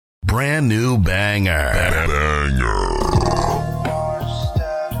Brand new banger.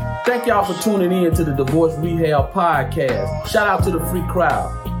 Thank y'all for tuning in to the Divorce Rehab Podcast. Shout out to the free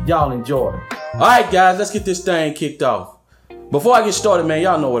crowd. Y'all enjoy. All right, guys, let's get this thing kicked off. Before I get started, man,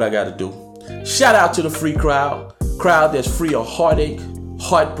 y'all know what I got to do. Shout out to the free crowd that's free of heartache,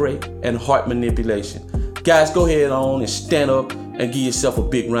 heartbreak, and heart manipulation. Guys, go ahead on and stand up and give yourself a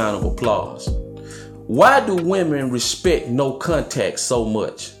big round of applause. Why do women respect no contact so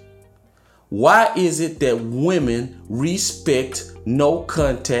much? Why is it that women respect no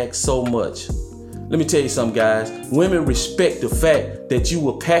contact so much? Let me tell you something, guys. Women respect the fact that you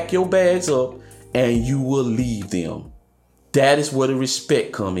will pack your bags up and you will leave them. That is where the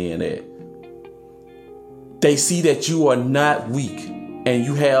respect come in at. They see that you are not weak and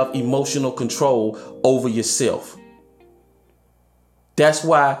you have emotional control over yourself. That's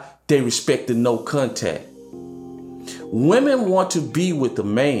why they respect the no contact. Women want to be with a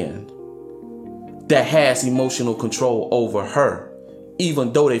man that has emotional control over her,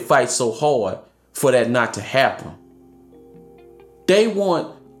 even though they fight so hard for that not to happen. They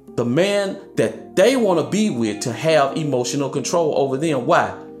want the man that they want to be with to have emotional control over them.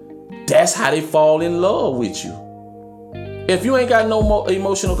 Why? That's how they fall in love with you. If you ain't got no more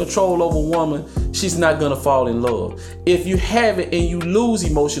emotional control over a woman, she's not going to fall in love. If you have it and you lose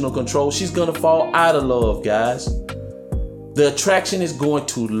emotional control, she's going to fall out of love, guys. The attraction is going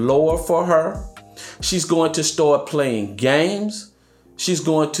to lower for her. She's going to start playing games. She's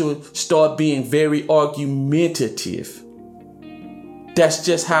going to start being very argumentative. That's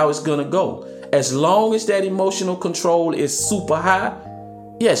just how it's going to go. As long as that emotional control is super high,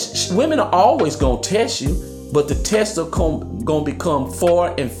 yes, women are always going to test you, but the tests are going to become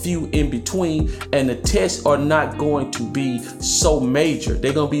far and few in between, and the tests are not going to be so major.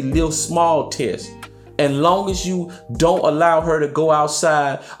 They're going to be little small tests. And long as you don't allow her to go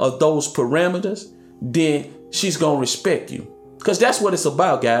outside of those parameters, then she's going to respect you. Because that's what it's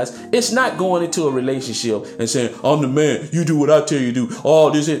about, guys. It's not going into a relationship and saying, I'm the man, you do what I tell you to do. All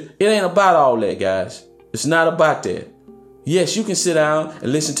this, it ain't about all that, guys. It's not about that. Yes, you can sit down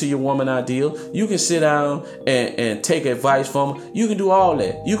and listen to your woman ideal. You can sit down and take advice from her. You can do all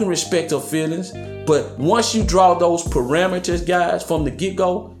that. You can respect her feelings. But once you draw those parameters, guys, from the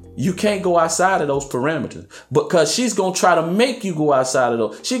get-go, you can't go outside of those parameters, because she's going to try to make you go outside of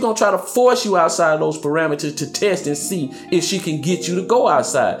those. She's going to try to force you outside of those parameters to test and see if she can get you to go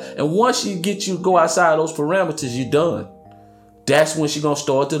outside. And once she gets you to go outside of those parameters, you're done. That's when she's going to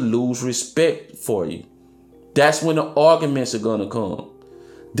start to lose respect for you. That's when the arguments are going to come.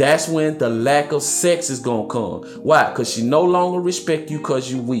 That's when the lack of sex is going to come. Why? Because she no longer respect you because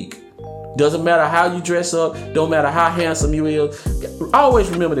you're weak. Doesn't matter how you dress up. Don't matter how handsome you is. Always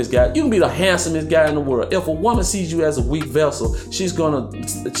remember this, guy. You can be the handsomest guy in the world. If a woman sees you as a weak vessel, she's gonna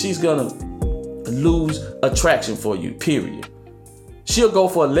lose attraction for you, period. She'll go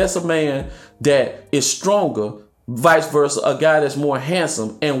for a lesser man that is stronger, vice versa, a guy that's more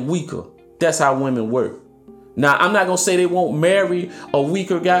handsome and weaker. That's how women work. Now, I'm not going to say they won't marry a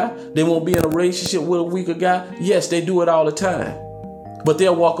weaker guy. They won't be in a relationship with a weaker guy. Yes, they do it all the time. But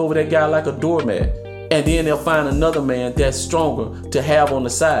they'll walk over that guy like a doormat. And then they'll find another man that's stronger to have on the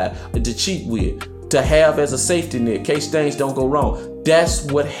side, to cheat with, to have as a safety net in case things don't go wrong. That's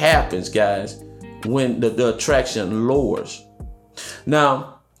what happens, guys, when the attraction lowers.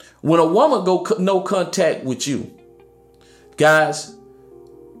 Now, when a woman go no contact with you, guys,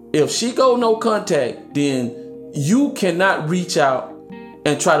 if she go no contact, then you cannot reach out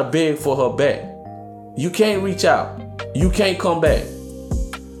and try to beg for her back. You can't reach out. You can't come back.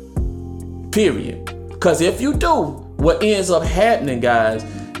 Period. Because if you do, what ends up happening, guys,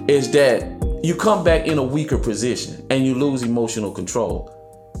 is that you come back in a weaker position and you lose emotional control.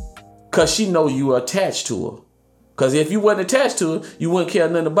 Because she know you are attached to her. Because if you wasn't attached to her, you wouldn't care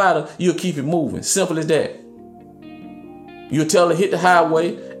nothing about her. You'll keep it moving. Simple as that. You'll tell her hit the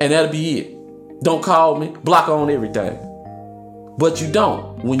highway and that'll be it. Don't call me. Block on everything. But you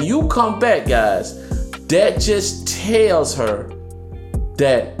don't. When you come back, guys, that just tells her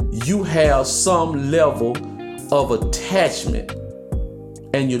that you have some level of attachment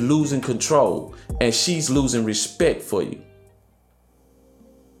and you're losing control and she's losing respect for you.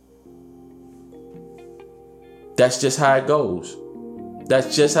 That's just how it goes.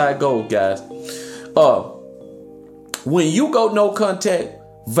 That's just how it goes, guys. When you go no contact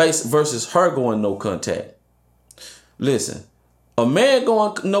versus her going no contact. Listen, a man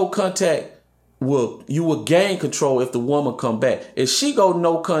going no contact you will gain control if the woman come back. If she go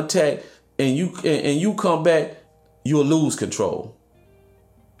no contact and you come back, you'll lose control.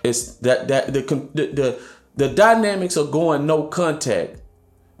 It's that the dynamics of going no contact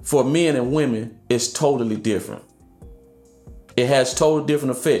for men and women is totally different. It has totally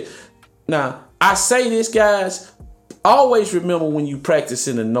different effect. Now, I say this, guys, always remember when you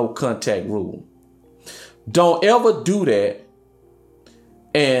practicing the no contact rule. Don't ever do that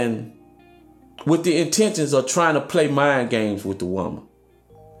and with the intentions of trying to play mind games with the woman.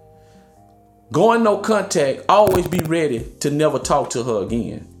 Going no contact, always be ready to never talk to her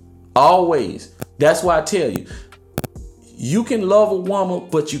again. Always. That's why I tell you, you can love a woman,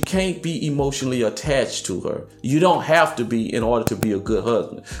 but you can't be emotionally attached to her. You don't have to be in order to be a good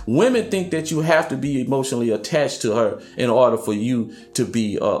husband. Women think that you have to be emotionally attached to her in order for you to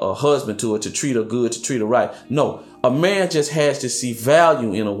be a husband to her, to treat her good, to treat her right. No, a man just has to see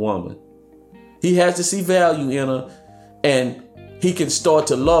value in a woman. He has to see value in her, and he can start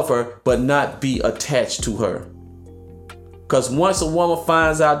to love her, but not be attached to her. Because once a woman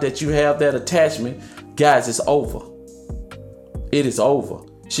finds out that you have that attachment, guys, it's over. It is over.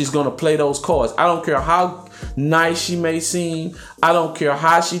 She's going to play those cards. I don't care how nice she may seem. I don't care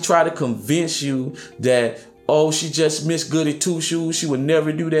how she try to convince you that, oh, she just Miss Goody Two Shoes. She would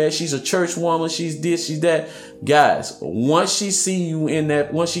never do that. She's a church woman. She's this, she's that. Guys, once she see you in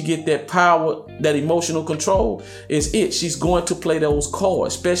that, once she get that power, that emotional control, is it. She's going to play those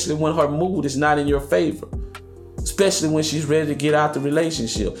cards, especially when her mood is not in your favor. Especially when she's ready to get out the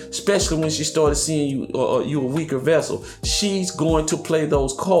relationship. Especially when she started seeing you a weaker vessel. She's going to play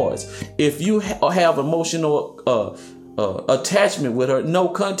those cards. If you have emotional attachment with her, no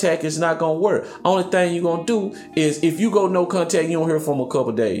contact is not going to work. Only thing you're going to do is, if you go no contact, you don't hear from her a couple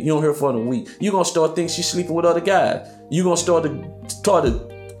of days. You don't hear from her a week. You're going to start thinking she's sleeping with other guys. You're going to start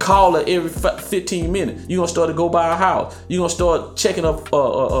to call her every 15 minutes. You're going to start to go by her house. You're going to start checking up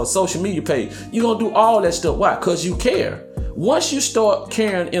a social media page. You're going to do all that stuff. Why? Because you care. Once you start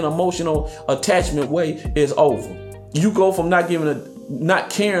caring in emotional attachment way, it's over. You go from not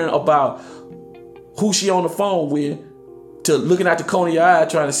caring about who she on the phone with to looking at the corner of your eye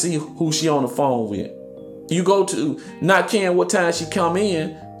trying to see who she on the phone with. You go to not caring what time she come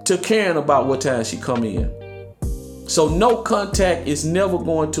in to caring about what time she come in. So no contact is never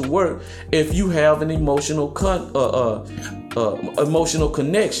going to work if you have an emotional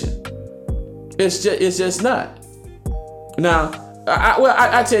connection. It's just not. Now,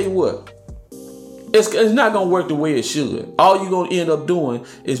 I tell you what, it's not gonna work the way it should. All you're gonna end up doing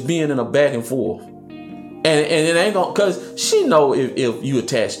is being in a back and forth, and it ain't gonna, cause she know if you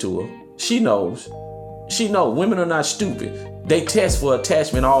attached to her. She knows. Women are not stupid. They test for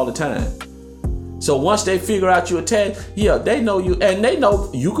attachment all the time. So once they figure out you attached, yeah, they know you, and they know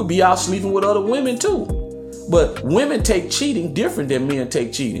you could be out sleeping with other women too. But women take cheating different than men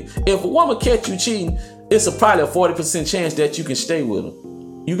take cheating. If a woman catch you cheating, it's probably a 40% chance that you can stay with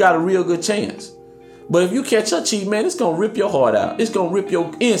them. You got a real good chance. But if you catch her cheating, man, it's gonna rip your heart out. It's gonna rip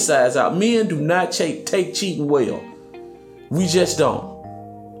your insides out. Men do not take cheating well. We just don't.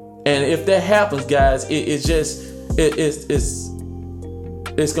 And if that happens, guys, it's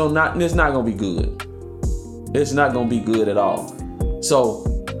not gonna be good. It's not gonna be good at all. So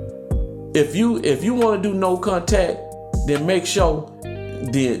if you want to do no contact, then make sure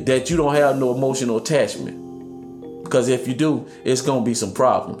that you don't have no emotional attachment. Because if you do, it's gonna be some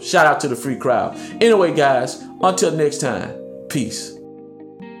problems. Shout out to the free crowd. Anyway, guys, until next time, peace.